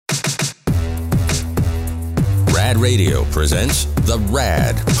RAD Radio presents the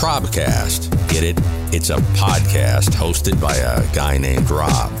RAD pROBcast. Get it? It's a podcast hosted by a guy named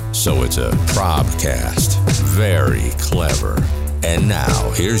Rob. So it's a pROBcast. Very clever. And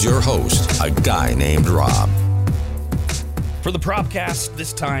now, here's your host, a guy named Rob. For the pROBcast,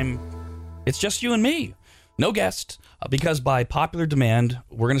 this time, it's just you and me. No guest, because by popular demand,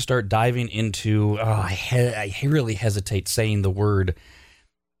 we're going to start diving into, I really hesitate saying the word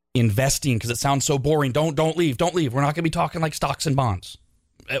investing because it sounds so boring. Don't leave. We're not going to be talking like stocks and bonds.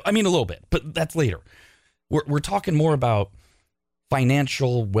 I mean, a little bit, but that's later. We're talking more about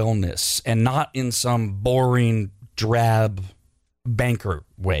financial wellness and not in some boring, drab banker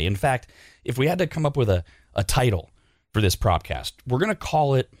way. In fact, if we had to come up with a title for this pROBcast, we're going to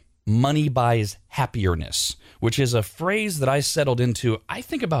call it Money Buys Happier-Ness, which is a phrase that I settled into, I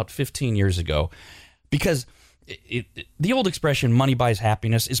think, about 15 years ago, because the old expression, money buys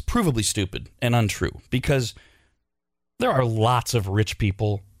happiness, is provably stupid and untrue, because there are lots of rich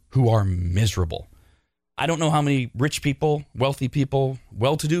people who are miserable. I don't know how many rich people, wealthy people,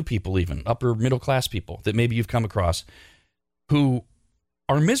 well-to-do people even, upper middle-class people that maybe you've come across who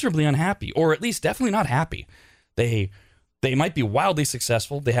are miserably unhappy, or at least definitely not happy. They might be wildly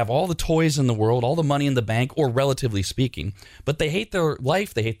successful. They have all the toys in the world, all the money in the bank, or relatively speaking, but they hate their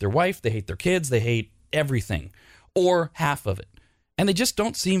life, they hate their wife, they hate their kids, they hate everything, or half of it. And they just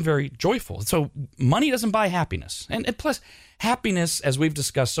don't seem very joyful. So money doesn't buy happiness. And plus, happiness, as we've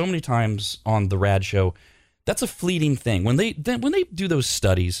discussed so many times on the RAD show, that's a fleeting thing. When they do those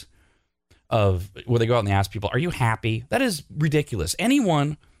studies of where they go out and they ask people, are you happy? That is ridiculous.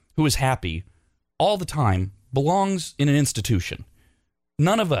 Anyone who is happy all the time belongs in an institution.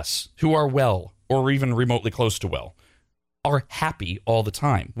 None of us who are well, or even remotely close to well, are happy all the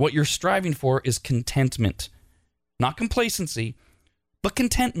time. What you're striving for is contentment. Not complacency, but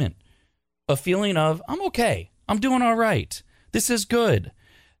contentment. A feeling of, I'm okay. I'm doing all right. This is good.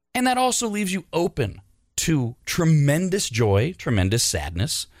 And that also leaves you open to tremendous joy, tremendous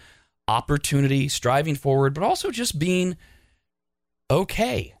sadness, opportunity, striving forward, but also just being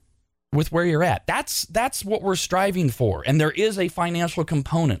okay with where you're at. That's what we're striving for. And there is a financial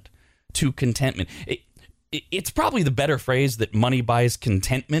component to contentment. It's probably the better phrase that money buys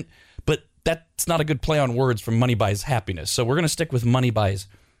contentment, but that's not a good play on words from money buys happiness. So we're going to stick with money buys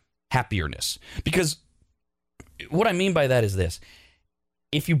happier-ness. Because what I mean by that is this.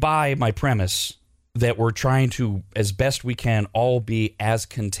 If you buy my premise that we're trying to, as best we can, all be as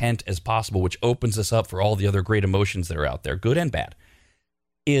content as possible, which opens us up for all the other great emotions that are out there, good and bad,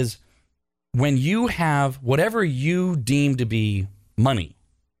 is when you have whatever you deem to be money,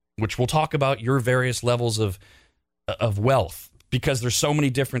 which we'll talk about your various levels of wealth, because there's so many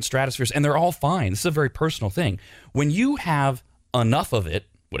different stratospheres, and they're all fine. This is a very personal thing. When you have enough of it,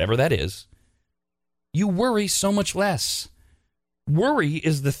 whatever that is, you worry so much less. Worry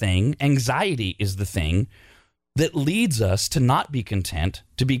is the thing, anxiety is the thing that leads us to not be content,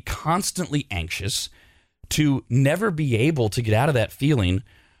 to be constantly anxious, to never be able to get out of that feeling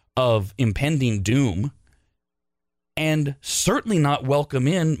of impending doom, and certainly not welcome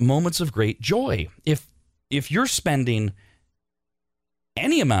in moments of great joy. If you're spending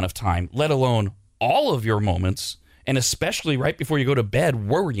any amount of time, let alone all of your moments, and especially right before you go to bed,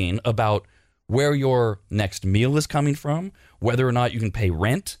 worrying about where your next meal is coming from, whether or not you can pay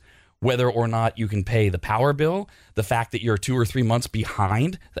rent, whether or not you can pay the power bill, the fact that you're 2 or 3 months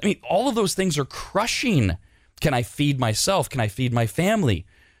behind, I mean, all of those things are crushing. Can I feed myself? Can I feed my family?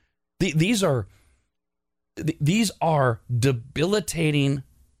 These are debilitating,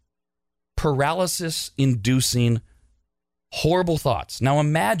 paralysis-inducing, horrible thoughts. Now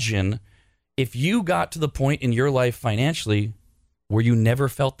imagine if you got to the point in your life financially where you never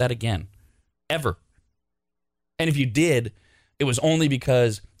felt that again, ever. And if you did, it was only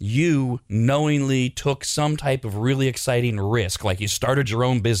because you knowingly took some type of really exciting risk, like you started your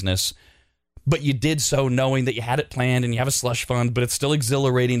own business, but you did so knowing that you had it planned and you have a slush fund, but it's still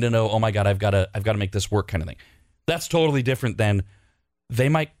exhilarating to know, oh my God, I've got to make this work kind of thing. That's totally different than they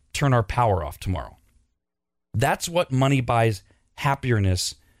might turn our power off tomorrow. That's what money buys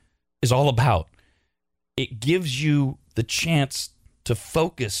happier-ness is all about. It gives you the chance to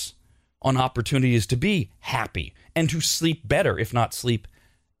focus on opportunities to be happy and to sleep better, if not sleep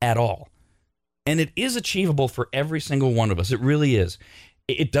at all. And it is achievable for every single one of us. It really is.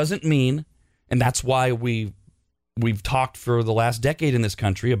 It doesn't mean, and that's why we've talked for the last decade in this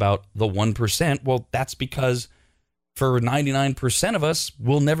country about the 1%. Well, that's because for 99% of us,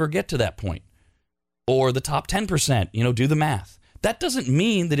 we'll never get to that point. Or the top 10%, do the math. That doesn't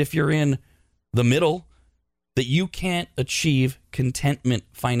mean that if you're in the middle, that you can't achieve contentment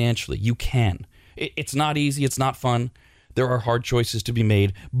financially. You can. It's not easy. It's not fun. There are hard choices to be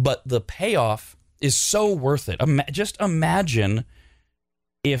made, but the payoff is so worth it. Just imagine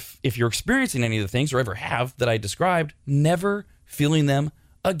if you're experiencing any of the things or ever have that I described, never feeling them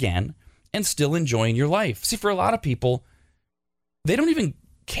again and still enjoying your life. See, for a lot of people, they don't even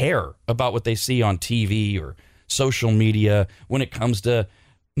care about what they see on TV or social media when it comes to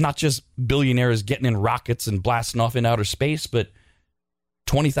not just billionaires getting in rockets and blasting off in outer space, but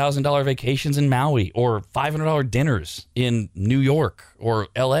 $20,000 vacations in Maui or $500 dinners in New York or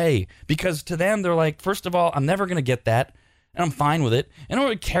LA. Because to them, they're like, first of all, I'm never going to get that, and I'm fine with it, and I don't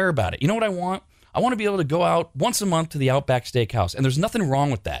really care about it. You know what I want? I want to be able to go out once a month to the Outback Steakhouse, and there's nothing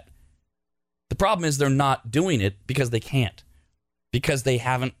wrong with that. The problem is they're not doing it because they can't, because they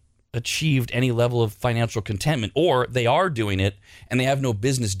haven't achieved any level of financial contentment, or they are doing it and they have no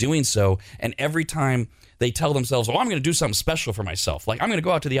business doing so. And every time they tell themselves, oh, I'm going to do something special for myself, like I'm going to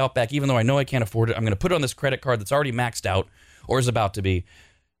go out to the Outback even though I know I can't afford it, I'm going to put it on this credit card that's already maxed out or is about to be,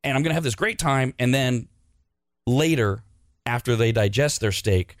 and I'm going to have this great time. And then later, after they digest their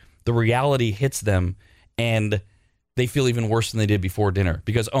steak, the reality hits them and they feel even worse than they did before dinner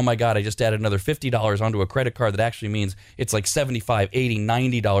because, oh my God, I just added another $50 onto a credit card that actually means it's like $75, $80,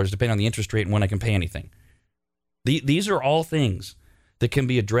 $90 depending on the interest rate and when I can pay anything. These are all things that can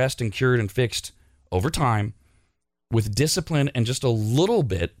be addressed and cured and fixed over time with discipline and just a little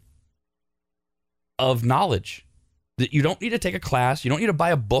bit of knowledge. That you don't need to take a class. You don't need to buy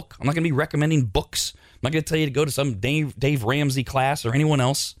a book. I'm not going to be recommending books. I'm not going to tell you to go to some Dave Ramsey class or anyone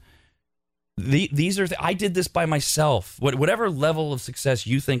else. These are I did this by myself. Whatever level of success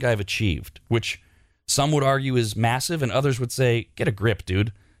you think I've achieved, which some would argue is massive and others would say, get a grip,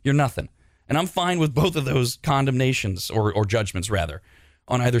 dude. You're nothing. And I'm fine with both of those condemnations or judgments, rather,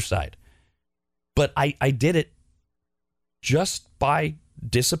 on either side. But I did it just by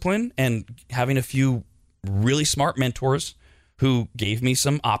discipline and having a few really smart mentors who gave me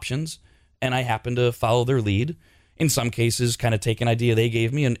some options, and I happened to follow their lead. In some cases, kind of take an idea they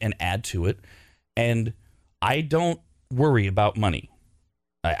gave me and add to it. And I don't worry about money.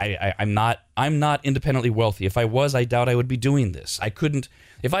 I'm not independently wealthy. If I was, I doubt I would be doing this. I couldn't.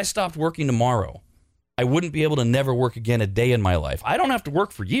 If I stopped working tomorrow, I wouldn't be able to never work again a day in my life. I don't have to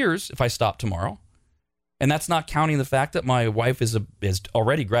work for years if I stop tomorrow. And that's not counting the fact that my wife has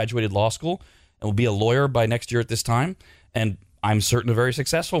already graduated law school and will be a lawyer by next year at this time. And I'm certain a very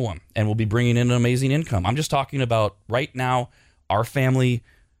successful one and will be bringing in an amazing income. I'm just talking about right now, our family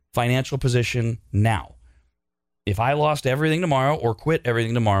financial position now. If I lost everything tomorrow or quit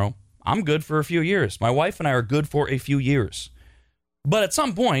everything tomorrow, I'm good for a few years. My wife and I are good for a few years. But at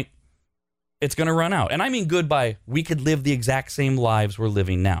some point, it's going to run out. And I mean good by we could live the exact same lives we're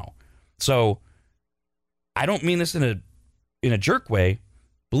living now. So I don't mean this in a jerk way.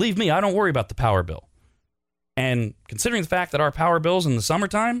 Believe me, I don't worry about the power bill. And considering the fact that our power bills in the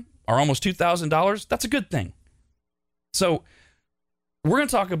summertime are almost $2,000, that's a good thing. So we're going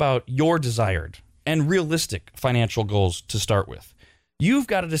to talk about your desired and realistic financial goals to start with. You've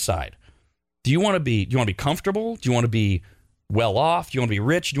got to decide. Do you want to be comfortable? Do you want to be well off? Do you want to be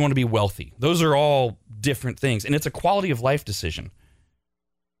rich? Do you want to be wealthy? Those are all different things. And it's a quality of life decision.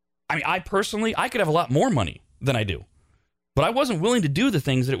 I mean, I could have a lot more money than I do, but I wasn't willing to do the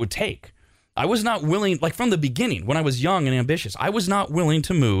things that it would take. I was not willing, like from the beginning, when I was young and ambitious, I was not willing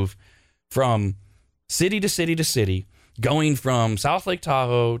to move from city to city to city, going from South Lake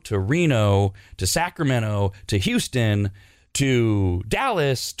Tahoe to Reno to Sacramento to Houston to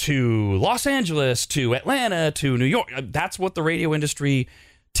Dallas to Los Angeles to Atlanta to New York. That's what the radio industry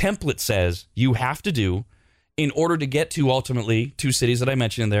template says you have to do in order to get to ultimately two cities that I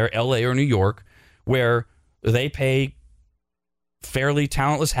mentioned there, LA or New York, where they pay fairly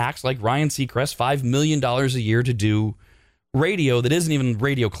talentless hacks like Ryan Seacrest $5 million a year to do radio that isn't even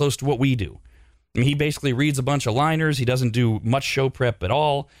radio close to what we do. I mean, he basically reads a bunch of liners. He doesn't do much show prep at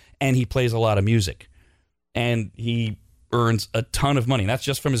all, and he plays a lot of music. And he earns a ton of money. That's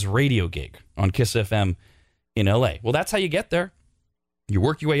just from his radio gig on Kiss FM in LA. Well, that's how you get there. You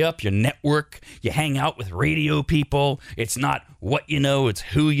work your way up, you network, you hang out with radio people. It's not what you know, it's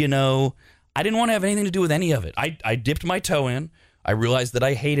who you know. I didn't want to have anything to do with any of it. I dipped my toe in. I realized that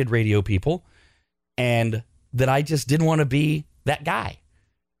I hated radio people and that I just didn't want to be that guy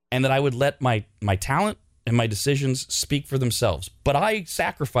and that I would let my talent and my decisions speak for themselves. But I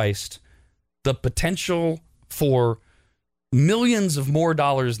sacrificed the potential for millions of more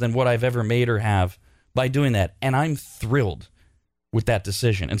dollars than what I've ever made or have by doing that. And I'm thrilled with that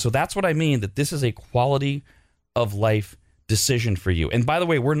decision. And so that's what I mean, that this is a quality of life decision for you. And by the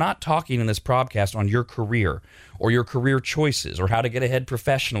way, we're not talking in this pROBcast on your career or your career choices or how to get ahead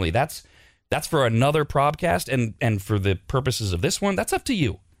professionally. That's That's for another pROBcast, and for the purposes of this one, that's up to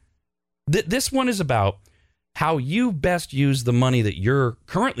you. This one is about how you best use the money that you're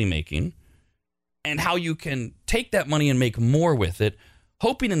currently making and how you can take that money and make more with it,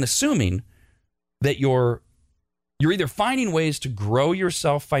 hoping and assuming that you're either finding ways to grow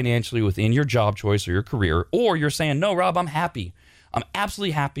yourself financially within your job choice or your career, or you're saying, no, Rob, I'm happy. I'm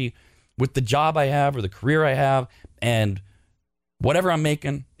absolutely happy with the job I have or the career I have, and whatever I'm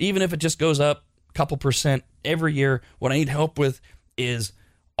making, even if it just goes up a couple % every year, what I need help with is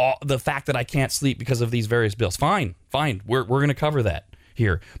the fact that I can't sleep because of these various bills. Fine. We're going to cover that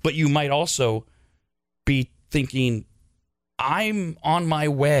here. But you might also be thinking, I'm on my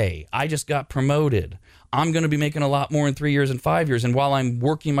way. I just got promoted. I'm going to be making a lot more in 3 years and 5 years. And while I'm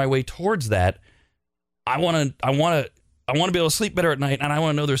working my way towards that, I want to be able to sleep better at night. And I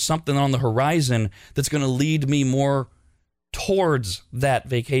want to know there's something on the horizon that's going to lead me more towards that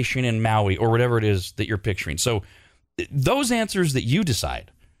vacation in Maui or whatever it is that you're picturing. So those answers that you decide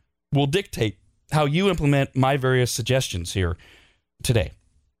will dictate how you implement my various suggestions here today.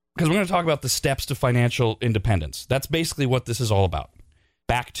 Because we're going to talk about the steps to financial independence. That's basically what this is all about.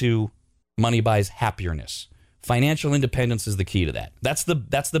 Back to Money Buys Happier-Ness. Financial independence is the key to that. That's the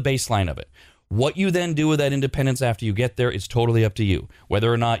baseline of it. What you then do with that independence after you get there is totally up to you.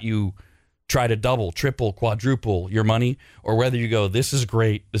 Whether or not you try to double, triple, quadruple your money, or whether you go, this is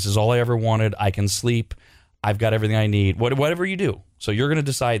great, this is all I ever wanted, I can sleep, I've got everything I need, whatever you do. So you're going to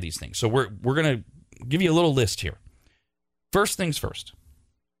decide these things. So we're going to give you a little list here. First things first.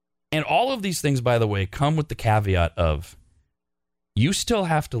 And all of these things, by the way, come with the caveat of you still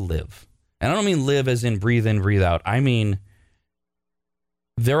have to live. And I don't mean live as in breathe in, breathe out. I mean,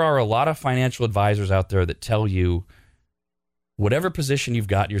 there are a lot of financial advisors out there that tell you whatever position you've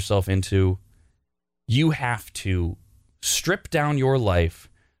got yourself into, you have to strip down your life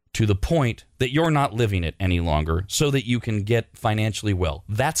to the point that you're not living it any longer so that you can get financially well.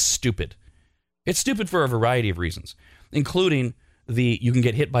 That's stupid. It's stupid for a variety of reasons, including the you can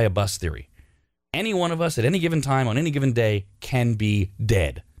get hit by a bus theory. Any one of us at any given time on any given day can be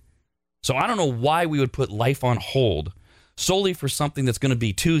dead. So I don't know why we would put life on hold solely for something that's going to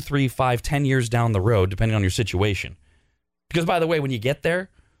be 2, 3, 5, 10 years down the road, depending on your situation. Because, by the way, when you get there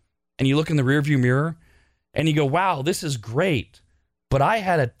and you look in the rearview mirror and you go, wow, this is great, but I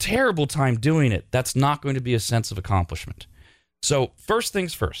had a terrible time doing it, that's not going to be a sense of accomplishment. So first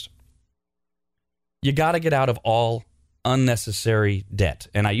things first, you got to get out of all unnecessary debt.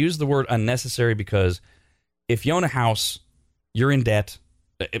 And I use the word unnecessary because if you own a house, you're in debt,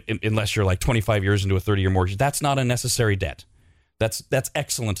 unless you're like 25 years into a 30-year mortgage. That's not unnecessary debt. That's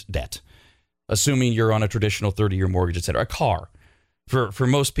excellent debt, assuming you're on a traditional 30-year mortgage, et cetera. A car. For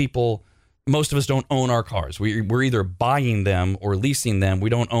most people, most of us don't own our cars. We're either buying them or leasing them. We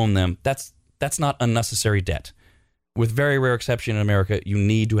don't own them. That's not unnecessary debt. With very rare exception in America, you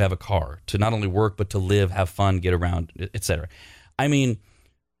need to have a car to not only work, but to live, have fun, get around, et cetera. I mean,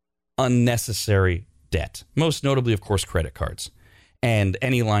 unnecessary debt. Most notably, of course, credit cards and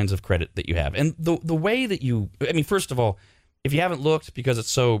any lines of credit that you have. And the way that first of all, if you haven't looked because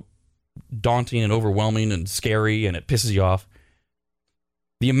it's so daunting and overwhelming and scary and it pisses you off,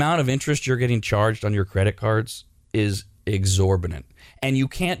 the amount of interest you're getting charged on your credit cards is exorbitant. And you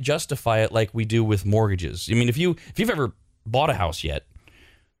can't justify it like we do with mortgages. I mean, if you've ever bought a house yet,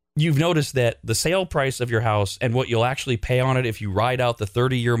 you've noticed that the sale price of your house and what you'll actually pay on it if you ride out the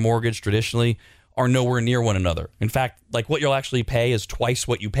 30-year mortgage traditionally are nowhere near one another. In fact, like what you'll actually pay is twice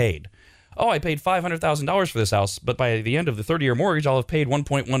what you paid. Oh, I paid $500,000 for this house, but by the end of the 30-year mortgage, I'll have paid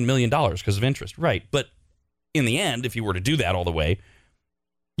 $1.1 million because of interest. Right, but in the end, if you were to do that all the way,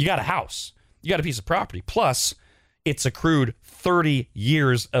 you got a house. You got a piece of property. Plus, it's accrued 30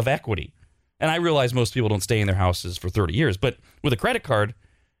 years of equity. And I realize most people don't stay in their houses for 30 years, but with a credit card,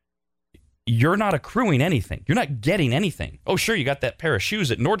 you're not accruing anything. You're not getting anything. Oh, sure, you got that pair of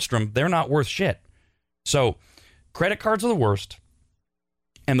shoes at Nordstrom. They're not worth shit. So credit cards are the worst.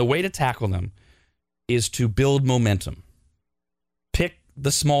 And the way to tackle them is to build momentum. Pick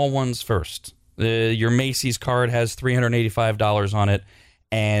the small ones first. Your Macy's card has $385 on it,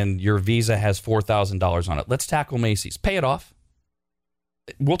 and your Visa has $4,000 on it. Let's tackle Macy's. Pay it off.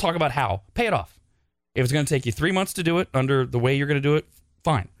 We'll talk about how. Pay it off. If it's going to take you 3 months to do it under the way you're going to do it,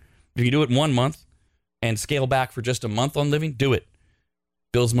 fine. If you do it in 1 month and scale back for just a month on living, do it.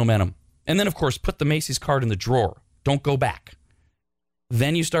 Builds momentum. And then, of course, put the Macy's card in the drawer. Don't go back.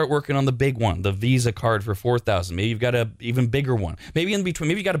 Then you start working on the big one, the Visa card for $4,000. Maybe you've got an even bigger one. Maybe in between,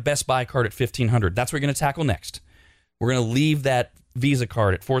 maybe you got a Best Buy card at $1,500. That's what we're going to tackle next. We're going to leave that Visa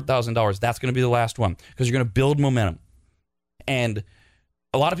card at $4,000. That's going to be the last one because you're going to build momentum. And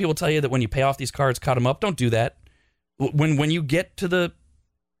A lot of people tell you that when you pay off these cards, cut them up. Don't do that. When you get to the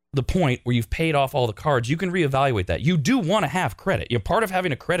point where you've paid off all the cards, you can reevaluate that. You do want to have credit. Part of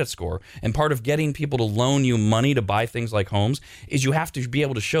having a credit score and part of getting people to loan you money to buy things like homes is you have to be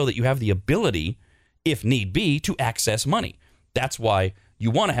able to show that you have the ability, if need be, to access money. That's why you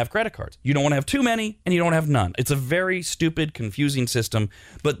want to have credit cards. You don't want to have too many and you don't have none. It's a very stupid, confusing system.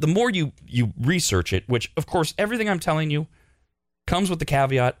 But the more you research it, which, of course, everything I'm telling you comes with the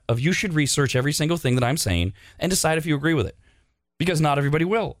caveat of you should research every single thing that I'm saying and decide if you agree with it. Because not everybody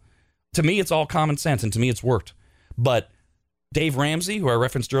will. To me, it's all common sense, and to me, it's worked. But Dave Ramsey, who I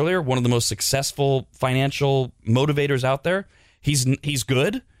referenced earlier, one of the most successful financial motivators out there, he's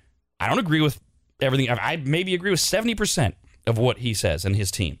good. I don't agree with everything. I maybe agree with 70% of what he says and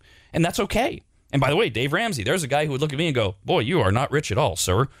his team. And that's okay. And by the way, Dave Ramsey, there's a guy who would look at me and go, boy, you are not rich at all,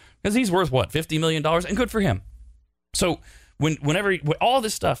 sir. Because he's worth, what, $50 million? And good for him. So whenever all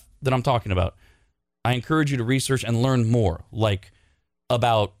this stuff that I'm talking about, I encourage you to research and learn more, like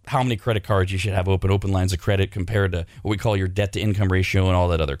about how many credit cards you should have open lines of credit compared to what we call your debt-to-income ratio and all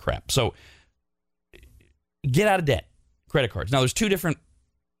that other crap. So get out of debt, credit cards. Now, there's two different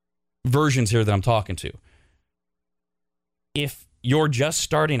versions here that I'm talking to. If you're just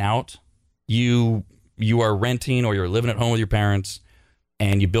starting out, you are renting or you're living at home with your parents,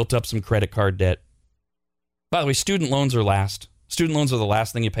 and you built up some credit card debt. By the way, student loans are last. Student loans are the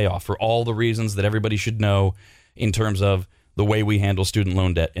last thing you pay off for all the reasons that everybody should know in terms of the way we handle student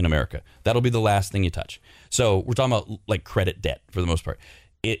loan debt in America. That'll be the last thing you touch. So we're talking about like credit debt for the most part.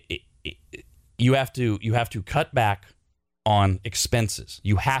 You have to cut back on expenses.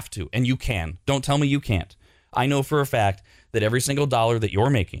 You have to, and you can. Don't tell me you can't. I know for a fact that every single dollar that you're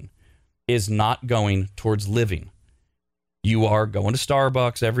making is not going towards living. You are going to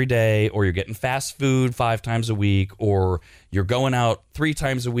Starbucks every day, or you're getting fast food 5 times a week, or you're going out 3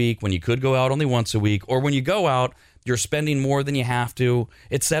 times a week when you could go out only once a week, or when you go out, you're spending more than you have to,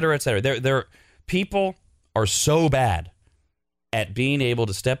 et cetera, et cetera. People are so bad at being able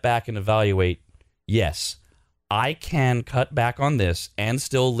to step back and evaluate, yes, I can cut back on this and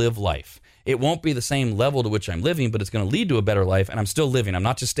still live life. It won't be the same level to which I'm living, but it's going to lead to a better life, and I'm still living. I'm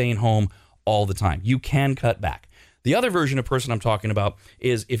not just staying home all the time. You can cut back. The other version of person I'm talking about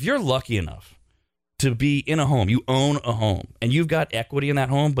is if you're lucky enough to be in a home, you own a home, and you've got equity in that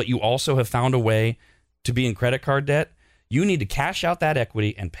home, but you also have found a way to be in credit card debt, you need to cash out that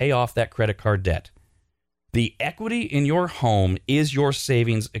equity and pay off that credit card debt. The equity in your home is your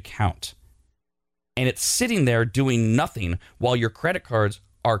savings account, and it's sitting there doing nothing while your credit cards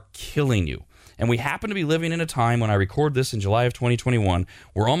are killing you. And we happen to be living in a time when I record this in July of 2021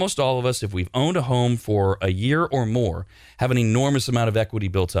 where almost all of us, if we've owned a home for a year or more, have an enormous amount of equity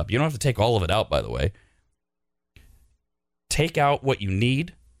built up. You don't have to take all of it out, by the way. Take out what you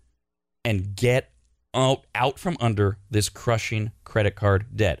need and get out from under this crushing credit card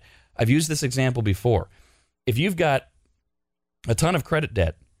debt. I've used this example before. If you've got a ton of credit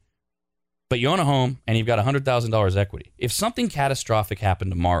debt, but you own a home and you've got $100,000 equity, if something catastrophic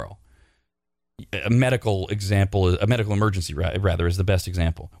happened tomorrow, a medical emergency rather is the best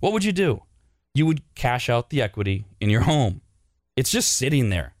example, what would you do? You would cash out the equity in your home. It's just sitting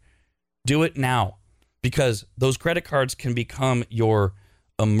there. Do it now, because those credit cards can become your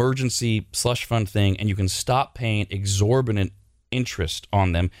emergency slush fund thing, and you can stop paying exorbitant interest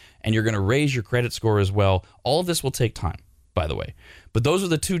on them, and you're going to raise your credit score as well. All of this will take time, by the way. But those are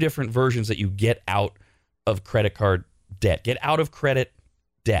the two different versions that you get out of credit card debt. Get out of credit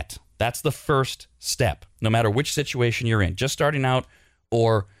debt. That's the first step, no matter which situation you're in. Just starting out,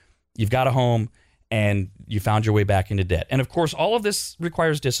 or you've got a home and you found your way back into debt. And of course, all of this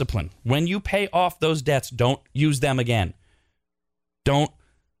requires discipline. When you pay off those debts, don't use them again. Don't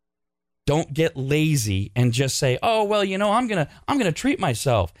get lazy and just say, "Oh, well, I'm going to treat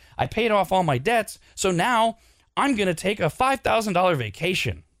myself. I paid off all my debts, so now I'm going to take a $5,000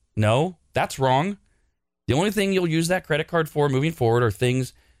 vacation." No, that's wrong. The only thing you'll use that credit card for moving forward are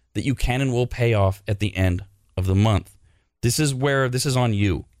things that you can and will pay off at the end of the month. This is on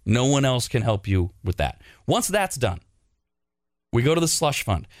you. No one else can help you with that. Once that's done, we go to the slush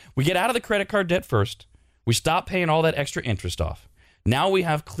fund. We get out of the credit card debt first. We stop paying all that extra interest off. Now we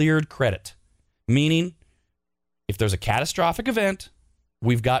have cleared credit, meaning if there's a catastrophic event,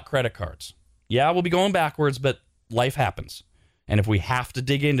 we've got credit cards. Yeah, we'll be going backwards, but life happens. And if we have to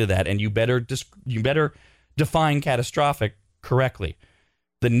dig into that, and you better define catastrophic correctly.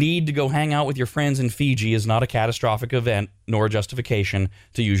 The need to go hang out with your friends in Fiji is not a catastrophic event, nor a justification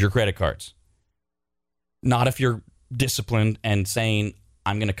to use your credit cards. Not if you're disciplined and saying,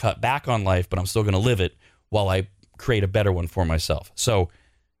 I'm going to cut back on life, but I'm still going to live it while I create a better one for myself. So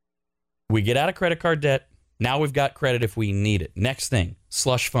We get out of credit card debt. Now we've got credit if we need it. Next thing,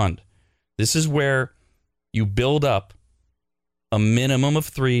 slush fund. This is where you build up a minimum of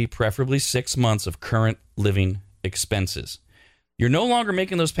 3, preferably 6 months of current living expenses. You're no longer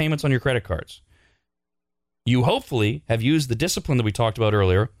making those payments on your credit cards. You hopefully have used the discipline that we talked about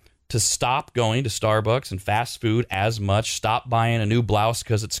earlier to stop going to Starbucks and fast food as much, stop buying a new blouse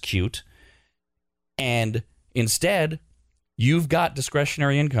because it's cute, and instead, you've got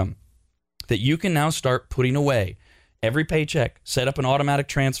discretionary income that you can now start putting away. Every paycheck, set up an automatic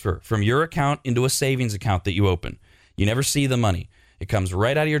transfer from your account into a savings account that you open. You never see the money. It comes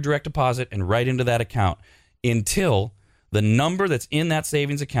right out of your direct deposit and right into that account until the number that's in that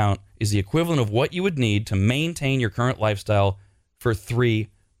savings account is the equivalent of what you would need to maintain your current lifestyle for 3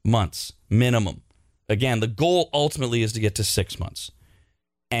 months minimum. Again, the goal ultimately is to get to 6 months.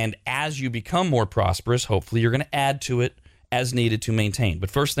 And as you become more prosperous, hopefully you're going to add to it as needed to maintain.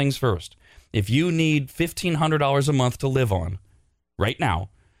 But first things first, if you need $1,500 a month to live on right now,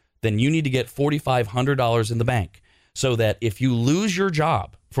 then you need to get $4,500 in the bank so that if you lose your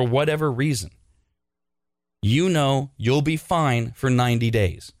job for whatever reason, you know you'll be fine for 90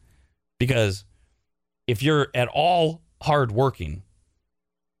 days. Because if you're at all hardworking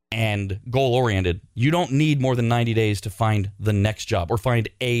and goal-oriented, you don't need more than 90 days to find the next job or find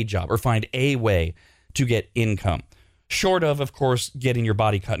a job or find a way to get income. Short of course, getting your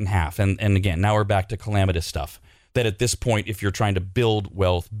body cut in half. And again, now we're back to calamitous stuff. That at this point, if you're trying to build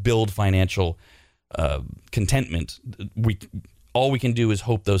wealth, build financial contentment, all we can do is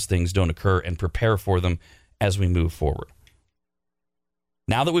hope those things don't occur and prepare for them as we move forward.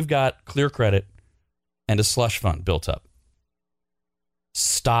 Now that we've got clear credit and a slush fund built up,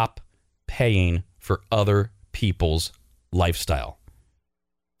 stop paying for other people's lifestyle.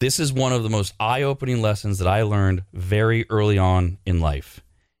 This is one of the most eye-opening lessons that I learned very early on in life.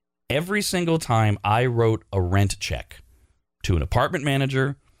 Every single time I wrote a rent check to an apartment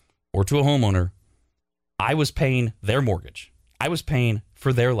manager or to a homeowner, I was paying their mortgage. I was paying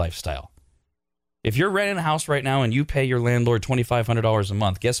for their lifestyle. If you're renting a house right now and you pay your landlord $2,500 a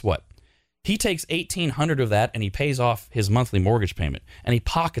month, guess what? He takes $1,800 of that and he pays off his monthly mortgage payment and he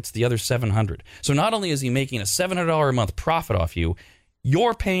pockets the other $700. So not only is he making a $700 a month profit off you,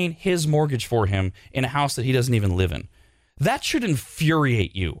 you're paying his mortgage for him in a house that he doesn't even live in. That should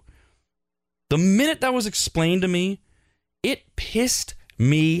infuriate you. The minute that was explained to me, it pissed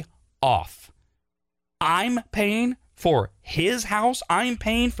me off. I'm paying for his house. I'm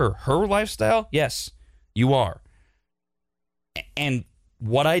paying for her lifestyle. Yes, you are. And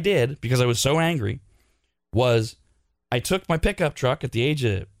what I did, because I was so angry, was I took my pickup truck at the age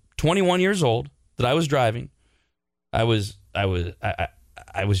of 21 years old that I was driving. I was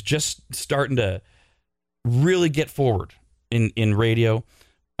just starting to really get forward in radio.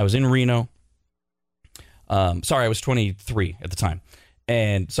 I was in Reno. I was 23 at the time.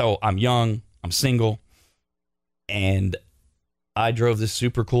 And so I'm young, I'm single, and I drove this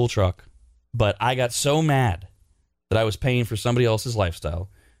super cool truck, but I got so mad that I was paying for somebody else's lifestyle.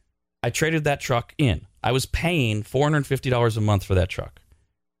 I traded that truck in. I was paying $450 a month for that truck.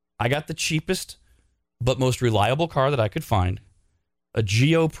 I got the cheapest but most reliable car that I could find, a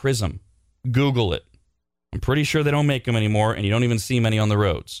Geo Prism. Google it. I'm pretty sure they don't make them anymore, and you don't even see many on the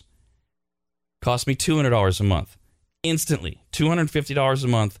roads. Cost me $200 a month. Instantly, $250 a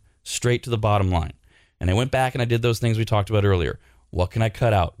month, straight to the bottom line. And I went back and I did those things we talked about earlier. What can I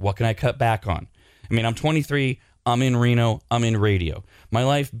cut out? What can I cut back on? I mean, I'm 23, I'm in Reno, I'm in radio. My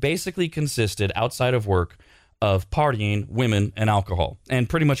life basically consisted, outside of work, of partying, women, and alcohol. And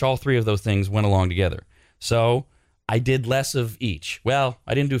pretty much all three of those things went along together. So I did less of each. Well,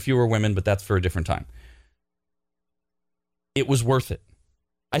 I didn't do fewer women, but that's for a different time. It was worth it.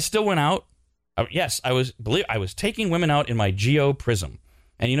 I still went out. Yes, I was taking women out in my Geo Prism.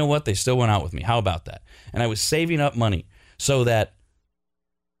 And you know what? They still went out with me. How about that? And I was saving up money so that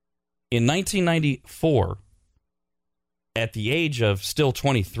in 1994, at the age of still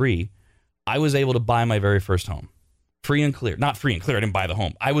 23, I was able to buy my very first home. Free and clear. Not free and clear. I didn't buy the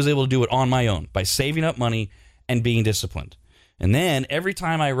home. I was able to do it on my own by saving up money and being disciplined. And then every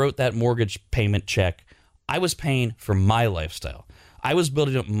time I wrote that mortgage payment check, I was paying for my lifestyle. I was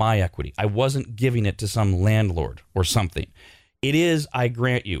building up my equity. I wasn't giving it to some landlord or something. It is, I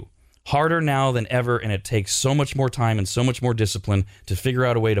grant you, harder now than ever, and it takes so much more time and so much more discipline to figure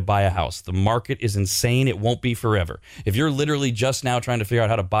out a way to buy a house. The market is insane. It won't be forever. If you're literally just now trying to figure out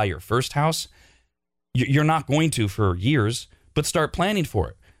how to buy your first house, you're not going to for years, but start planning for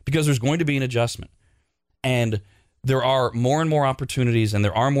it because there's going to be an adjustment. And there are more and more opportunities and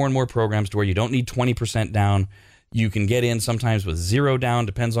there are more and more programs to where you don't need 20% down. You can get in sometimes with zero down,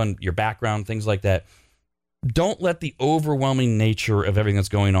 depends on your background, things like that. Don't let the overwhelming nature of everything that's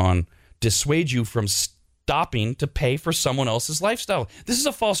going on dissuade you from stopping to pay for someone else's lifestyle. This is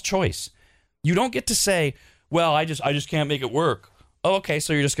a false choice. You don't get to say, well, I just can't make it work. Oh, okay,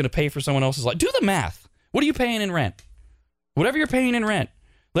 so you're just going to pay for someone else's life. Do the math. What are you paying in rent? Whatever you're paying in rent.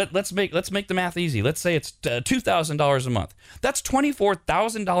 Let's make the math easy. Let's say it's $2,000 a month. That's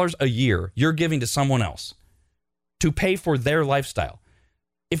 $24,000 a year you're giving to someone else to pay for their lifestyle.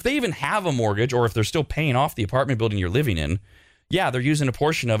 If they even have a mortgage, or if they're still paying off the apartment building you're living in, yeah, they're using a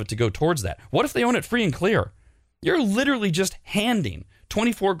portion of it to go towards that. What if they own it free and clear? You're literally just handing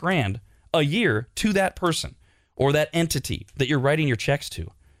 $24,000 a year to that person or that entity that you're writing your checks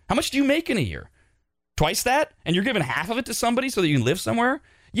to. How much do you make in a year? Twice that? And you're giving half of it to somebody so that you can live somewhere?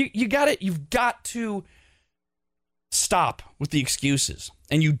 You got it. You've got to stop with the excuses.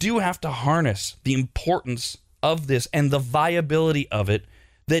 And you do have to harness the importance of this and the viability of it,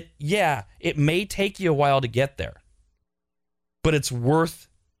 that, yeah, it may take you a while to get there, but it's worth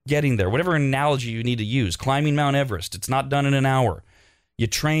getting there. Whatever analogy you need to use. Climbing Mount Everest, it's not done in an hour. You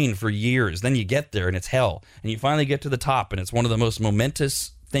train for years, then you get there and it's hell. And you finally get to the top and it's one of the most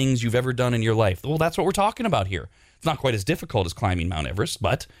momentous things you've ever done in your life. Well, that's what we're talking about here. It's not quite as difficult as climbing Mount Everest,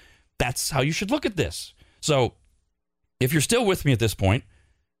 but that's how you should look at this. So if you're still with me at this point,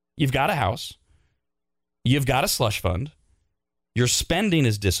 you've got a house, you've got a slush fund, your spending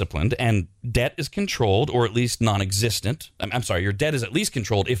is disciplined, and debt is controlled, or at least non-existent. I'm sorry, your debt is at least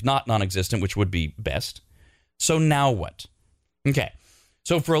controlled, if not non-existent, which would be best. So now what? Okay,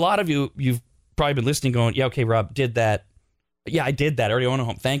 so for a lot of you, you've probably been listening going, yeah, okay, Rob, did that. Yeah, I did that. I already own a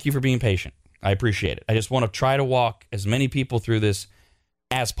home. Thank you for being patient. I appreciate it. I just want to try to walk as many people through this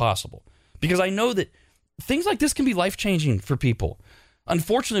as possible, because I know that things like this can be life-changing for people.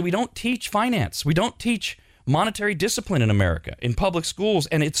 Unfortunately, we don't teach finance. We don't teach monetary discipline in America, in public schools,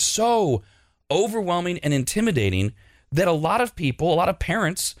 and it's so overwhelming and intimidating that a lot of people, a lot of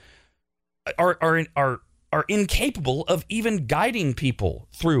parents are incapable of even guiding people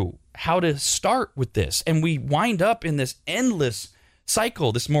through how to start with this. And we wind up in this endless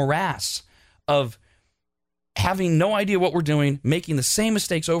cycle, this morass of having no idea what we're doing, making the same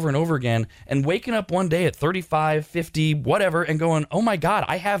mistakes over and over again, and waking up one day at 35, 50, whatever, and going, oh my God,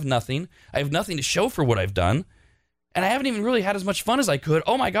 I have nothing. I have nothing to show for what I've done. And I haven't even really had as much fun as I could.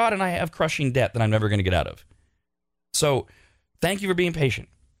 Oh my God, and I have crushing debt that I'm never going to get out of. So thank you for being patient.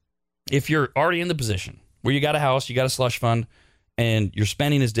 If you're already in the position where you got a house, you got a slush fund, and your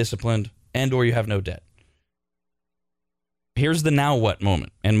spending is disciplined, and or you have no debt, here's the now what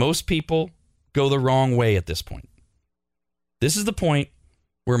moment. And most people go the wrong way at this point. This is the point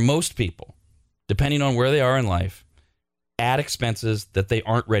where most people, depending on where they are in life, add expenses that they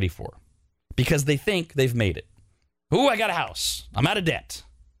aren't ready for because they think they've made it. Ooh, I got a house. I'm out of debt.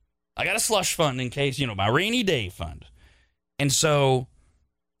 I got a slush fund in case, my rainy day fund. And so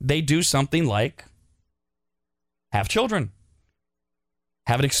they do something like have children,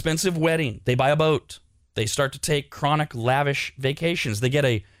 have an expensive wedding. They buy a boat. They start to take chronic, lavish vacations. They get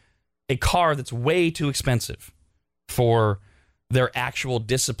a car that's way too expensive for their actual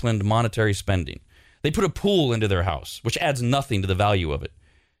disciplined monetary spending. They put a pool into their house, which adds nothing to the value of it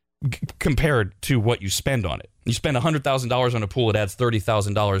compared to what you spend on it. You spend $100,000 on a pool, it adds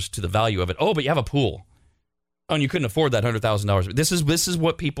 $30,000 to the value of it. Oh, but you have a pool. Oh, and you couldn't afford that $100,000. This is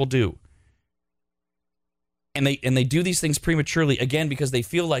what people do. And they do these things prematurely, again, because they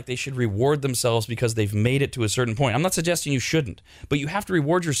feel like they should reward themselves because they've made it to a certain point. I'm not suggesting you shouldn't, but you have to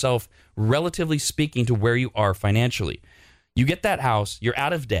reward yourself, relatively speaking, to where you are financially. You get that house, you're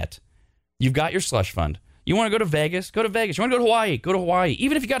out of debt, you've got your slush fund. You want to go to Vegas? Go to Vegas. You want to go to Hawaii? Go to Hawaii.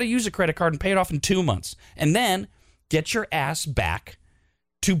 Even if you got to use a credit card and pay it off in 2 months. And then get your ass back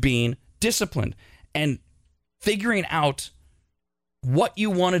to being disciplined and figuring out what you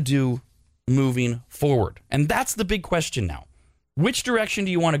want to do moving forward. And that's the big question now. Which direction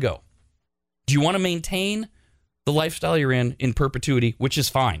do you want to go? Do you want to maintain the lifestyle you're in perpetuity, which is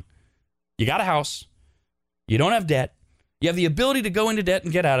fine? You got a house. You don't have debt. You have the ability to go into debt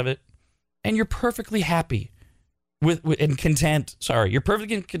and get out of it. And you're perfectly happy with and content. Sorry, you're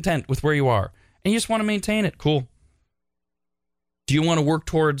perfectly content with where you are. And you just want to maintain it. Cool. Do you want to work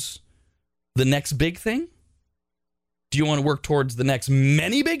towards the next big thing? Do you want to work towards the next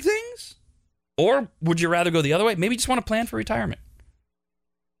many big things? Or would you rather go the other way? Maybe you just want to plan for retirement.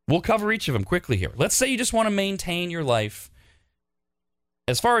 We'll cover each of them quickly here. Let's say you just want to maintain your life,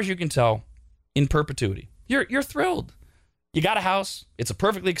 as far as you can tell, in perpetuity. You're thrilled. You got a house. It's a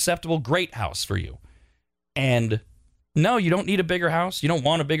perfectly acceptable, great house for you. And no, you don't need a bigger house. You don't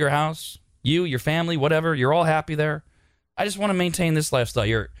want a bigger house. You, your family, whatever, you're all happy there. I just want to maintain this lifestyle.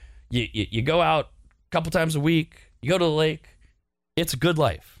 You go out a couple times a week, you go to the lake. It's a good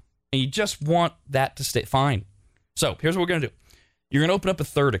life. And you just want that to stay fine. So here's what we're going to do. You're going to open up a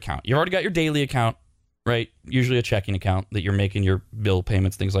third account. You've already got your daily account, right? Usually a checking account that you're making your bill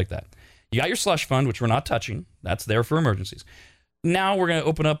payments, things like that. You got your slush fund, which we're not touching. That's there for emergencies. Now we're going to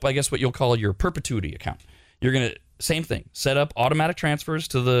open up, I guess, what you'll call your perpetuity account. You're going to, same thing, set up automatic transfers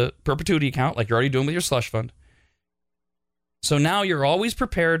to the perpetuity account like you're already doing with your slush fund. So now you're always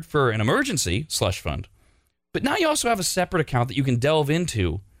prepared for an emergency slush fund. But now you also have a separate account that you can delve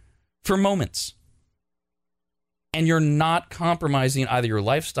into for moments. And you're not compromising either your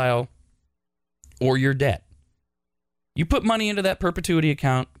lifestyle or your debt. You put money into that perpetuity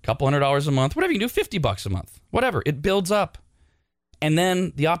account, a couple $100 a month, whatever you can do, $50 a month, whatever. It builds up. And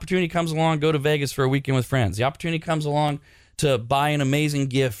then the opportunity comes along, go to Vegas for a weekend with friends. The opportunity comes along to buy an amazing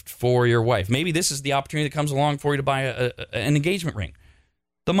gift for your wife. Maybe this is the opportunity that comes along for you to buy an engagement ring.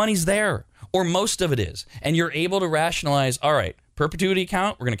 The money's there, or most of it is. And you're able to rationalize, all right, perpetuity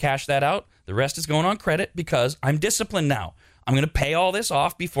account, we're going to cash that out. The rest is going on credit because I'm disciplined now. I'm going to pay all this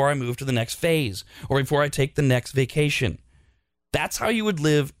off before I move to the next phase or before I take the next vacation. That's how you would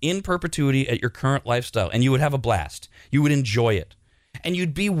live in perpetuity at your current lifestyle, and you would have a blast. You would enjoy it, and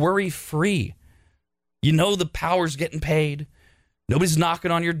you'd be worry-free. You know the power's getting paid. Nobody's knocking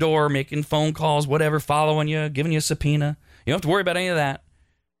on your door, making phone calls, whatever, following you, giving you a subpoena. You don't have to worry about any of that.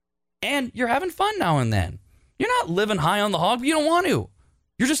 And you're having fun now and then. You're not living high on the hog, but you don't want to.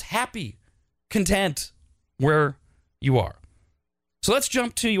 You're just happy, content where you are. So let's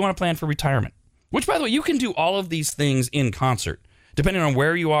jump to you want to plan for retirement, which, by the way, you can do all of these things in concert, depending on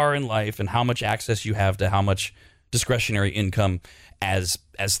where you are in life and how much access you have to how much discretionary income as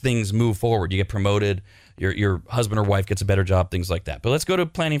things move forward. You get promoted, your husband or wife gets a better job, things like that. But let's go to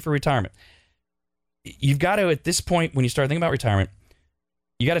planning for retirement. You've got to, at this point, when you start thinking about retirement,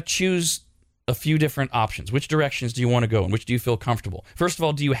 you got to choose a few different options. Which directions do you want to go and which do you feel comfortable? First of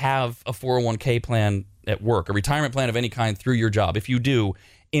all, do you have a 401k plan at work, a retirement plan of any kind through your job? If you do,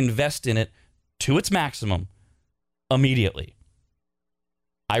 invest in it to its maximum immediately.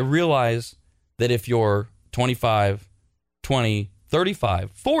 I realize that if you're 25, 20,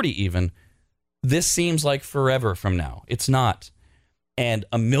 35, 40 even, this seems like forever from now. It's not. And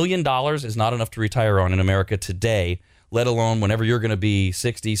 $1 million is not enough to retire on in America today, let alone whenever you're going to be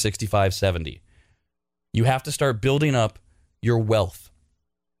 60, 65, 70. You have to start building up your wealth.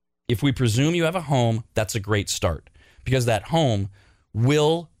 If we presume you have a home, that's a great start because that home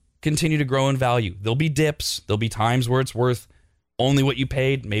will continue to grow in value. There'll be dips. There'll be times where it's worth only what you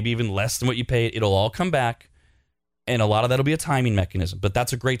paid, maybe even less than what you paid. It'll all come back, and a lot of that will be a timing mechanism, but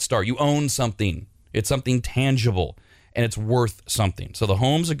that's a great start. You own something. It's something tangible, and it's worth something. So the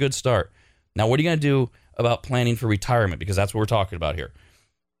home's a good start. Now, what are you going to do about planning for retirement? Because that's what we're talking about here.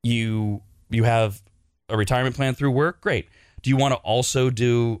 You have a retirement plan through work? Great. Do you want to also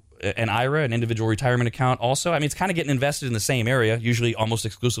do an IRA, an individual retirement account also? I mean, it's kind of getting invested in the same area, usually almost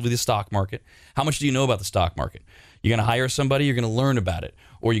exclusively the stock market. How much do you know about the stock market? You're going to hire somebody, you're going to learn about it,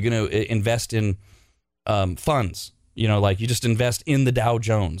 or you're going to invest in funds. You know, like you just invest in the Dow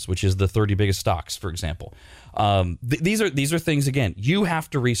Jones, which is the 30 biggest stocks, for example. These are things, again, you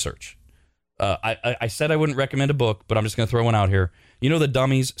have to research. I said I wouldn't recommend a book, but I'm just going to throw one out here. You know the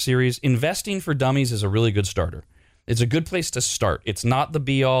Dummies series? Investing for Dummies is a really good starter. It's a good place to start. It's not the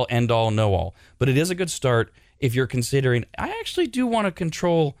be-all, end-all, know-all, but it is a good start if you're considering, I actually do want to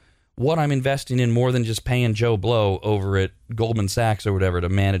control what I'm investing in more than just paying Joe Blow over at Goldman Sachs or whatever to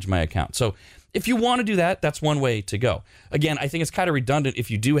manage my account. So if you want to do that, that's one way to go. Again, I think it's kind of redundant if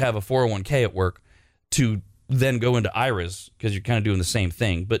you do have a 401k at work to then go into IRAs because you're kind of doing the same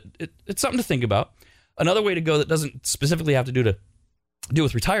thing, but it's something to think about. Another way to go that doesn't specifically have to do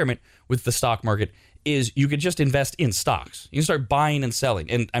with retirement with the stock market is you could just invest in stocks. You can start buying and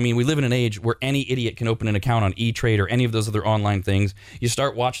selling. And I mean, we live in an age where any idiot can open an account on E-Trade or any of those other online things. You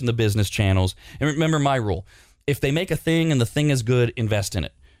start watching the business channels. And remember my rule. If they make a thing and the thing is good, invest in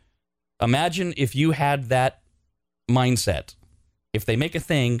it. Imagine if you had that mindset. If they make a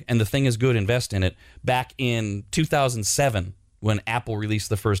thing and the thing is good, invest in it. Back in 2007 when Apple released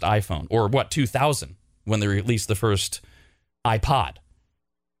the first iPhone. Or 2000 when they released the first iPod.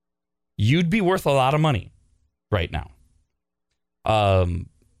 You'd be worth a lot of money right now.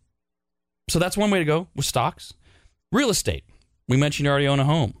 So that's one way to go with stocks. Real estate. We mentioned you already own a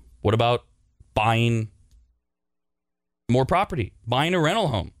home. What about buying more property? Buying a rental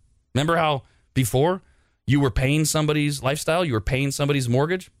home. Remember how before you were paying somebody's lifestyle? You were paying somebody's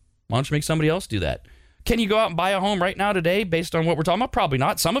mortgage? Why don't you make somebody else do that? Can you go out and buy a home right now today based on what we're talking about? Probably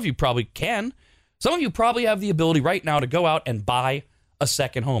not. Some of you probably can. Some of you probably have the ability right now to go out and buy a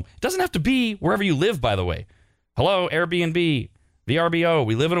second home. It doesn't have to be wherever you live, by the way. Hello, Airbnb, VRBO.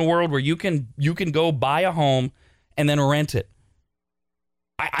 We live in a world where you can go buy a home and then rent it.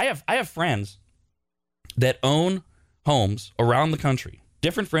 I have friends that own homes around the country.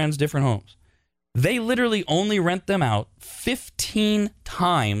 Different friends, different homes. They literally only rent them out 15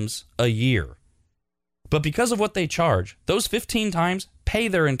 times a year. But because of what they charge, those 15 times pay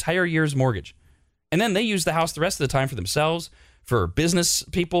their entire year's mortgage. And then they use the house the rest of the time for themselves, for business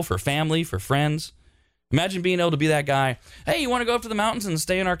people, for family, for friends. Imagine being able to be that guy. Hey, you want to go up to the mountains and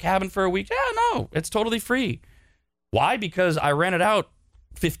stay in our cabin for a week? Yeah, no, it's totally free. Why? Because I rent it out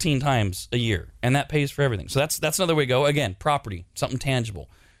 15 times a year, and that pays for everything. So that's another way to go. Again, property, something tangible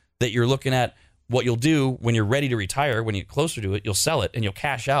that you're looking at. What you'll do when you're ready to retire, when you get closer to it, you'll sell it and you'll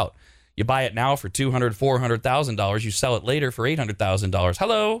cash out. You buy it now for $200,000, $400,000. You sell it later for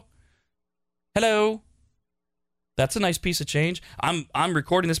 $800,000. Hello. That's a nice piece of change. I'm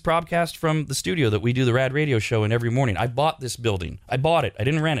recording this pROBcast from the studio that we do the RAD radio show in every morning. I bought this building. I bought it. I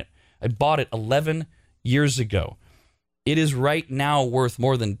didn't rent it. I bought it 11 years ago. It is right now worth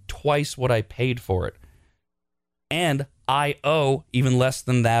more than twice what I paid for it. And I owe even less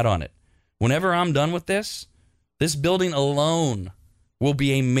than that on it. Whenever I'm done with this building alone will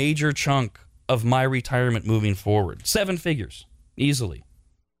be a major chunk of my retirement moving forward. 7 figures, easily.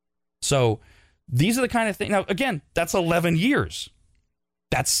 So these are the kind of things. Now, again, that's 11 years.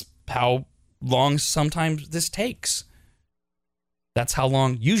 That's how long sometimes this takes. That's how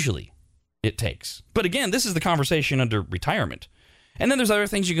long usually it takes. But again, this is the conversation under retirement. And then there's other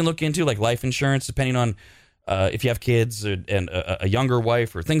things you can look into, like life insurance, depending on if you have kids and a younger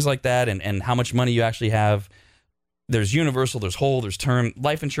wife or things like that, and how much money you actually have. There's universal, there's whole, there's term.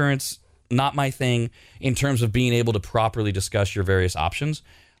 Life insurance, not my thing in terms of being able to properly discuss your various options.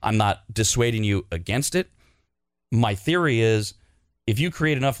 I'm not dissuading you against it. My theory is if you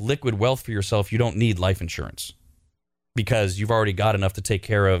create enough liquid wealth for yourself, you don't need life insurance because you've already got enough to take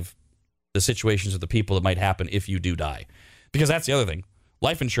care of the situations of the people that might happen if you do die. Because that's the other thing.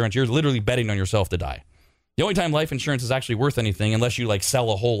 Life insurance, you're literally betting on yourself to die. The only time life insurance is actually worth anything, unless you like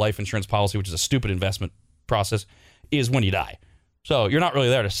sell a whole life insurance policy, which is a stupid investment process, is when you die. So you're not really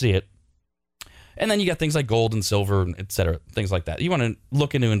there to see it. And then you got things like gold and silver, et cetera, things like that. You want to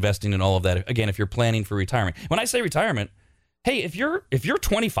look into investing in all of that, again, if you're planning for retirement. When I say retirement, hey, if you're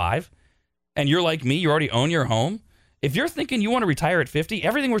 25 and you're like me, you already own your home, if you're thinking you want to retire at 50,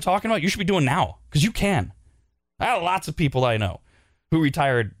 everything we're talking about, you should be doing now, because you can. I have lots of people I know who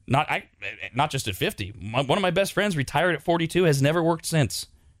retired, not just at 50. One of my best friends retired at 42, has never worked since.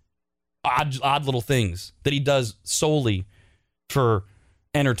 Odd little things that he does solely for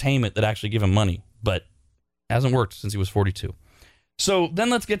entertainment that actually give him money, but hasn't worked since he was 42. So then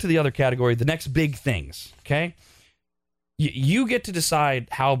let's get to the other category, the next big things, okay? You get to decide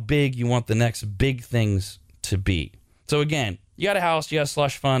how big you want the next big things to be. So again, you got a house, you got a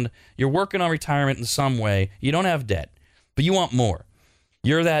slush fund, you're working on retirement in some way, you don't have debt, but you want more.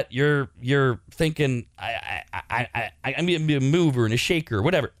 You're thinking, I'm going to be a mover and a shaker,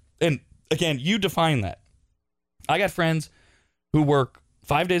 whatever. And again, you define that. I got friends who work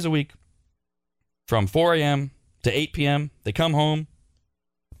 5 days a week from 4 a.m. to 8 p.m. They come home,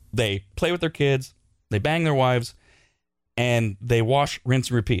 they play with their kids, they bang their wives, and they wash, rinse,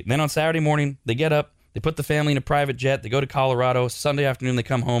 and repeat. And then on Saturday morning, they get up, they put the family in a private jet, they go to Colorado. Sunday afternoon, they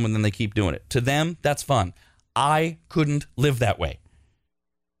come home, and then they keep doing it. To them, that's fun. I couldn't live that way.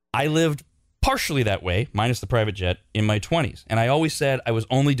 I lived partially that way, minus the private jet, in my 20s. And I always said I was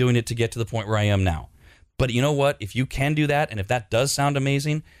only doing it to get to the point where I am now. But you know what? If you can do that, and if that does sound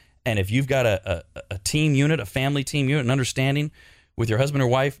amazing, and if you've got a team unit, a family team unit, an understanding with your husband or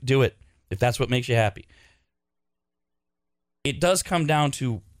wife, do it, if that's what makes you happy. It does come down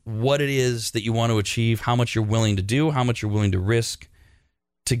to what it is that you want to achieve, how much you're willing to do, how much you're willing to risk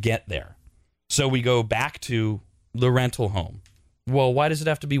to get there. So we go back to the rental home. Well, why does it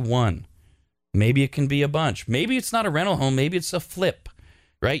have to be one? Maybe it can be a bunch. Maybe it's not a rental home. Maybe it's a flip,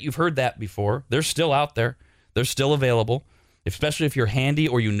 right? You've heard that before. They're still out there. They're still available, especially if you're handy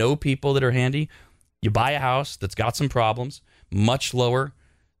or you know people that are handy. You buy a house that's got some problems, much lower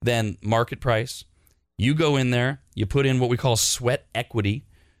than market price. You go in there, you put in what we call sweat equity,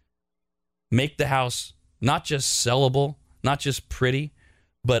 make the house not just sellable, not just pretty,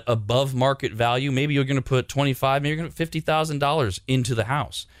 but above market value. Maybe you're going to put $25,000, maybe you're going to put $50,000 into the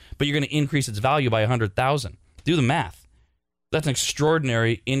house, but you're going to increase its value by $100,000. Do the math. That's an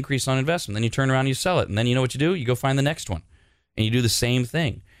extraordinary increase on investment. Then you turn around and you sell it, and then you know what you do? You go find the next one, and you do the same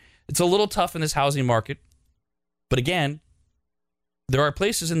thing. It's a little tough in this housing market. But again, there are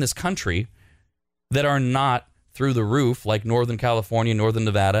places in this country that are not through the roof, like Northern California, Northern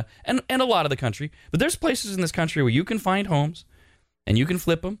Nevada, and a lot of the country. But there's places in this country where you can find homes and you can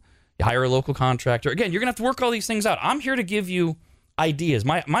flip them. You hire a local contractor. Again, you're going to have to work all these things out. I'm here to give you ideas.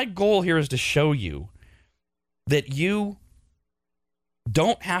 My goal here is to show you that you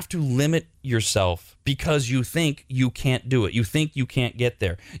don't have to limit yourself because you think you can't do it. You think you can't get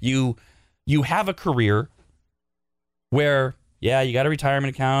there. You have a career where, yeah, you got a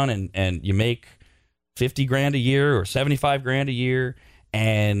retirement account and you make 50 grand a year or 75 grand a year,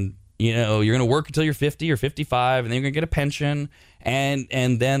 and you know you're going to work until you're 50 or 55, and then you're going to get a pension, and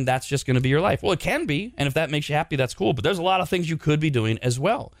then that's just going to be your life. Well, it can be, and if that makes you happy, that's cool. But there's a lot of things you could be doing as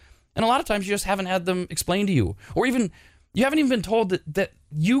well, and a lot of times you just haven't had them explained to you, or even you haven't even been told that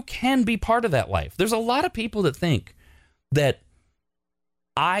you can be part of that life. There's a lot of people that think that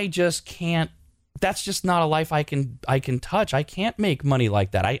I just can't. That's just not a life I can touch. I can't make money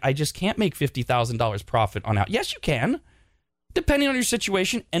like that. I just can't make $50,000 profit on out. Yes, you can, depending on your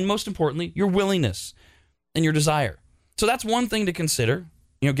situation and most importantly, your willingness and your desire. So that's one thing to consider.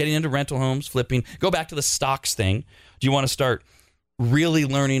 You know, getting into rental homes, flipping. Go back to the stocks thing. Do you want to start really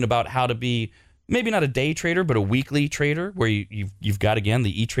learning about how to be maybe not a day trader, but a weekly trader, where you've got again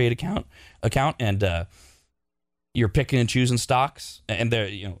the E-Trade account, and you're picking and choosing stocks, and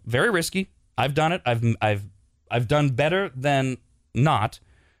they're very risky. I've done it. I've done better than not,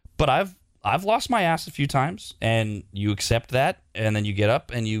 but I've lost my ass a few times, and you accept that, and then you get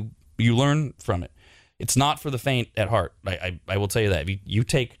up and you learn from it. It's not for the faint at heart. I will tell you that. If you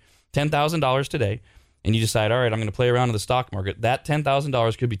take $10,000 today and you decide, all right, I'm going to play around in the stock market, that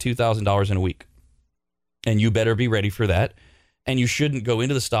 $10,000 could be $2,000 in a week, and you better be ready for that. And you shouldn't go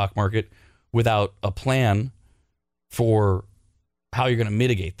into the stock market without a plan for how you're going to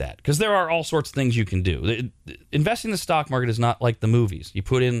mitigate that, because there are all sorts of things you can do. Investing in the stock market is not like the movies. You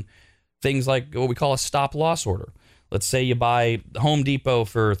put in things like what we call a stop loss order. Let's say you buy Home Depot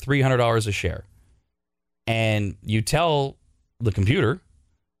for $300 a share, and you tell the computer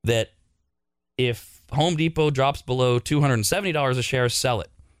that if Home Depot drops below $270 a share, sell it.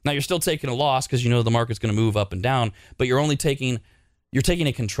 Now you're still taking a loss because you know the market's going to move up and down, but you're taking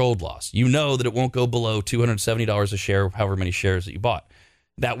a controlled loss. You know that it won't go below $270 a share, however many shares that you bought.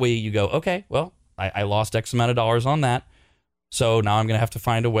 That way you go, okay, well, I lost X amount of dollars on that, so now I'm going to have to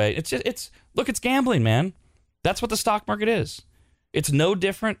find a way. It's gambling, man. That's what the stock market is. It's no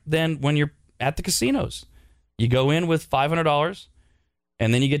different than when you're at the casinos. You go in with $500,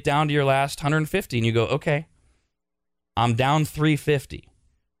 and then you get down to your last $150, and you go, okay, I'm down $350.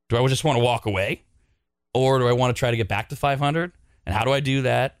 Do I just want to walk away, or do I want to try to get back to $500? And how do I do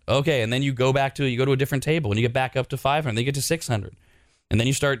that? Okay, and then you go to a different table, and you get back up to $500, and then you get to $600. And then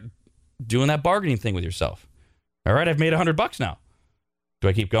you start doing that bargaining thing with yourself. All right, I've made $100 now. Do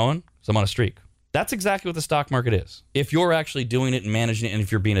I keep going? Because I'm on a streak. That's exactly what the stock market is. If you're actually doing it and managing it, and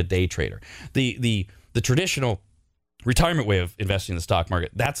if you're being a day trader. The traditional retirement way of investing in the stock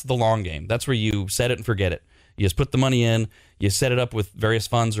market, that's the long game. That's where you set it and forget it. You just put the money in, you set it up with various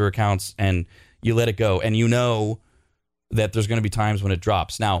funds or accounts, and you let it go. And you know that there's going to be times when it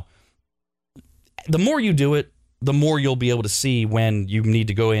drops. Now, the more you do it, the more you'll be able to see when you need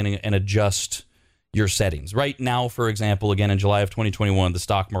to go in and adjust your settings. Right now, for example, again, in July of 2021, the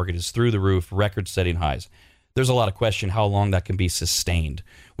stock market is through the roof, record-setting highs. There's a lot of question how long that can be sustained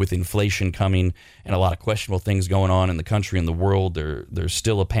with inflation coming and a lot of questionable things going on in the country and the world. There's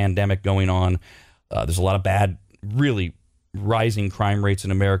still a pandemic going on. There's a lot of bad, really rising crime rates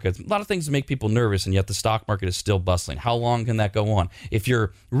in America. A lot of things that make people nervous, and yet the stock market is still bustling. How long can that go on? If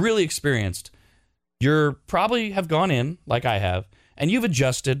you're really experienced, you probably have gone in, like I have, and you've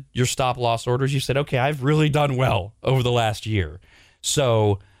adjusted your stop loss orders. You said, okay, I've really done well over the last year,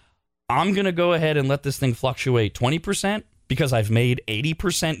 so I'm going to go ahead and let this thing fluctuate 20% because I've made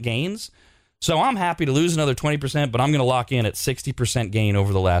 80% gains. So I'm happy to lose another 20%, but I'm going to lock in at 60% gain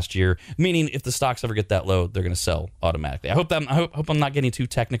over the last year, meaning if the stocks ever get that low, they're going to sell automatically. I hope I'm not getting too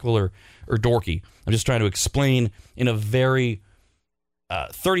technical or dorky. I'm just trying to explain in a very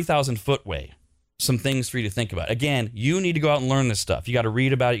 30,000-foot way some things for you to think about. Again, you need to go out and learn this stuff. You got to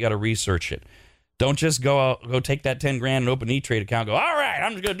read about it. You got to research it. Don't just go take that 10 grand and open an E-Trade account and go, all right,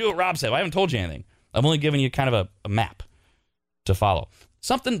 I'm just going to do what Rob said. I haven't told you anything. I've only given you kind of a map to follow.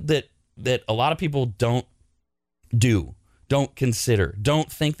 Something that a lot of people don't consider,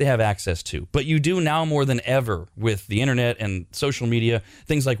 don't think they have access to, but you do now more than ever with the internet and social media,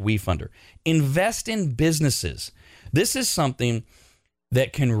 things like WeFunder. Invest in businesses. This is something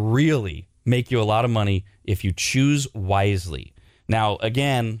that can really make you a lot of money if you choose wisely. Now,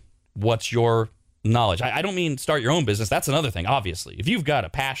 again, What's your knowledge? I don't mean start your own business. That's another thing, obviously. If you've got a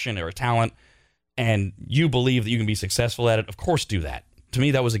passion or a talent and you believe that you can be successful at it, of course do that. To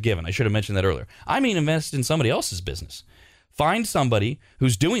me, that was a given. I should have mentioned that earlier. I mean invest in somebody else's business. Find somebody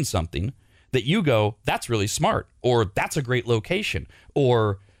who's doing something that you go, that's really smart, or that's a great location,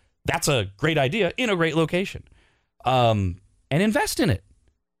 or that's a great idea in a great location, and invest in it.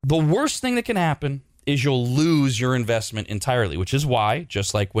 The worst thing that can happen is you'll lose your investment entirely, which is why,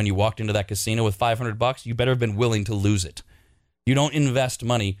 just like when you walked into that casino with $500, you better have been willing to lose it. You don't invest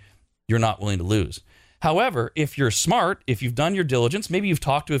money you're not willing to lose. However, if you're smart, if you've done your diligence, maybe you've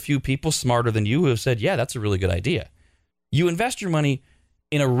talked to a few people smarter than you who have said, yeah, that's a really good idea. You invest your money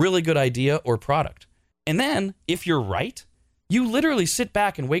in a really good idea or product. And then, if you're right, you literally sit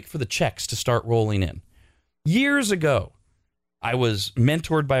back and wait for the checks to start rolling in. Years ago, I was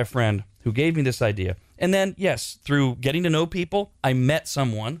mentored by a friend who gave me this idea. And then, yes, through getting to know people, I met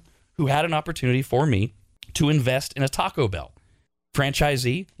someone who had an opportunity for me to invest in a Taco Bell.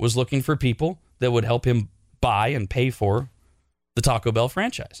 Franchisee was looking for people that would help him buy and pay for the Taco Bell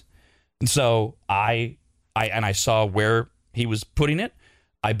franchise. And so I saw where he was putting it.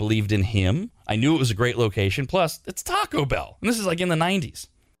 I believed in him. I knew it was a great location. Plus, it's Taco Bell. And this is like in the 90s.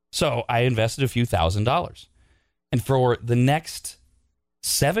 So I invested a few $1,000s. And for the next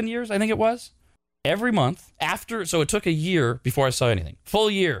 7 years, I think it was, every month after, so it took a year before I saw anything. Full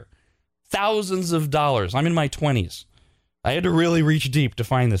year, thousands of dollars. I'm in my 20s. I had to really reach deep to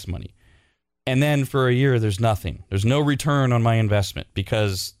find this money. And then for a year, there's nothing. There's no return on my investment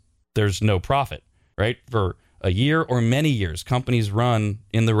because there's no profit, right? For a year or many years, companies run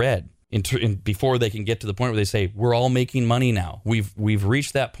in the red before they can get to the point where they say, we're all making money now. We've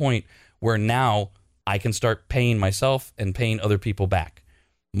reached that point where now I can start paying myself and paying other people back.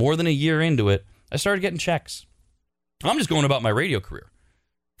 More than a year into it, I started getting checks. I'm just going about my radio career.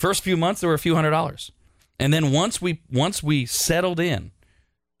 First few months, there were a few $100s. And then once we settled in,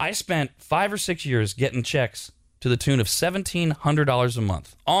 I spent 5 or 6 years getting checks to the tune of $1,700 a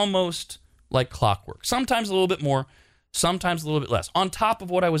month, almost like clockwork. Sometimes a little bit more, sometimes a little bit less, on top of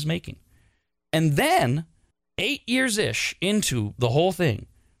what I was making. And then 8 years-ish into the whole thing,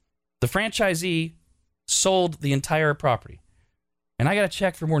 the franchisee sold the entire property. And I got a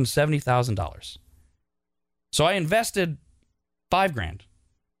check for more than $70,000. So I invested $5,000,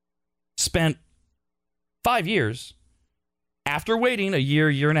 spent 5 years. After waiting a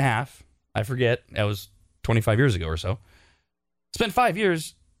year and a half, I forget, that was 25 years ago or so, spent 5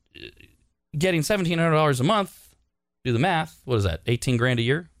 years getting $1,700 a month. Do the math. What is that? 18 grand a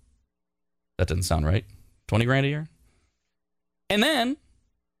year? That doesn't sound right. 20 grand a year? And then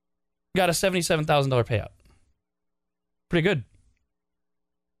got a $77,000 payout. Pretty good.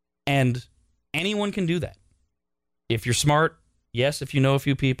 And anyone can do that. If you're smart, yes, if you know a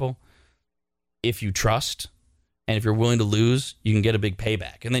few people, if you trust, and if you're willing to lose, you can get a big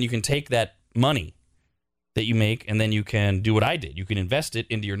payback. And then you can take that money that you make, and then you can do what I did. You can invest it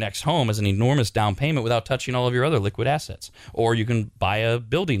into your next home as an enormous down payment without touching all of your other liquid assets. Or you can buy a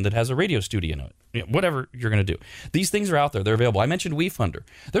building that has a radio studio in it. You know, whatever you're going to do. These things are out there. They're available. I mentioned WeFunder.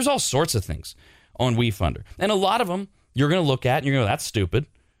 There's all sorts of things on WeFunder. And a lot of them you're going to look at and you're going to go, that's stupid.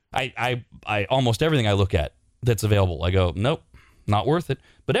 I almost everything I look at that's available, I go, nope, not worth it.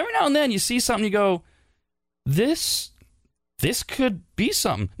 But every now and then you see something, you go, this could be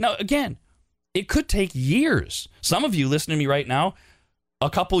something. Now, again, it could take years. Some of you listening to me right now, a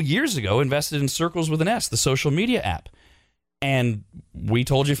couple years ago, invested in Circles with an S, the social media app. And we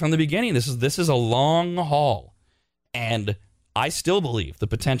told you from the beginning, this is a long haul. And I still believe the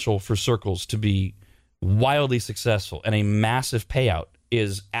potential for Circles to be wildly successful and a massive payout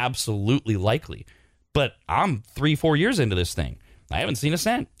is absolutely likely. But I'm 3-4 years into this thing. I haven't seen a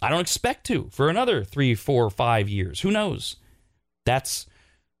cent. I don't expect to for another 3, 4, 5 years. Who knows? That's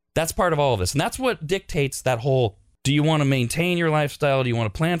part of all of this. And that's what dictates that whole, do you want to maintain your lifestyle? Do you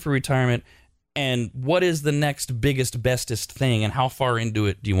want to plan for retirement? And what is the next biggest, bestest thing? And how far into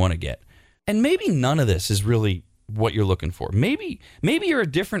it do you want to get? And maybe none of this is really what you're looking for. Maybe you're a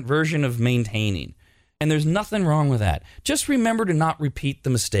different version of maintaining. And there's nothing wrong with that. Just remember to not repeat the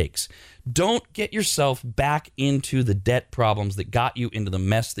mistakes. Don't get yourself back into the debt problems that got you into the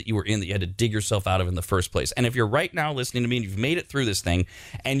mess that you were in, that you had to dig yourself out of in the first place. And if you're right now listening to me and you've made it through this thing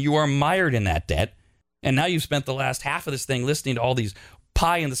and you are mired in that debt, and now you've spent the last half of this thing listening to all these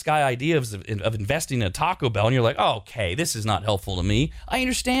pie-in-the-sky ideas of investing in a Taco Bell, and you're like, oh, okay, this is not helpful to me. I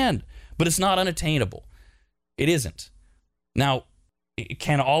understand, but it's not unattainable. It isn't. Now,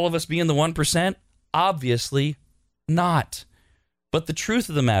 can all of us be in the 1%? Obviously not. But the truth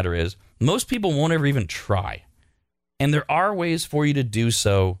of the matter is, most people won't ever even try. And there are ways for you to do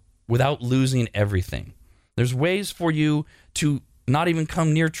so without losing everything. There's ways for you to not even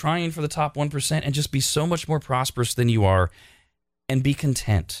come near trying for the top 1% and just be so much more prosperous than you are and be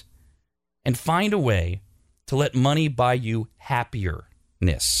content. And find a way to let money buy you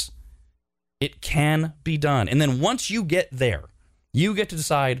happier-ness. It can be done. And then once you get there, you get to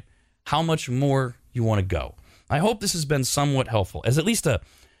decide how much more you want to go. I hope this has been somewhat helpful, as at least a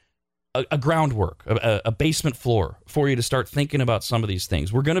groundwork, a basement floor for you to start thinking about some of these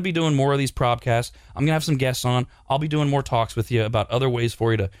things. We're going to be doing more of these pROBcasts. I'm going to have some guests on. I'll be doing more talks with you about other ways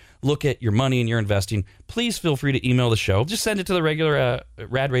for you to look at your money and your investing. Please feel free to email the show. Just send it to the regular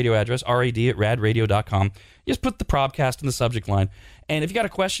RAD radio address, rad@radradio.com. Just put the pROBcast in the subject line. And if you got a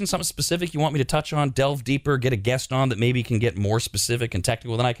question, something specific you want me to touch on, delve deeper, get a guest on that maybe can get more specific and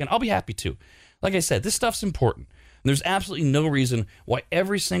technical than I can, I'll be happy to. Like I said, this stuff's important. And there's absolutely no reason why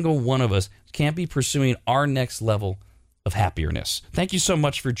every single one of us can't be pursuing our next level of happier-ness. Thank you so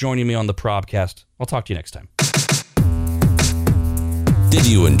much for joining me on the pROBcast. I'll talk to you next time. Did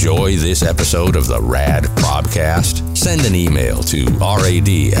you enjoy this episode of the RAD pROBcast? Send an email to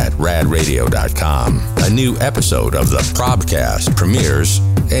rad@radradio.com. A new episode of the pROBcast premieres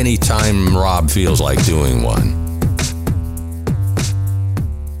anytime Rob feels like doing one.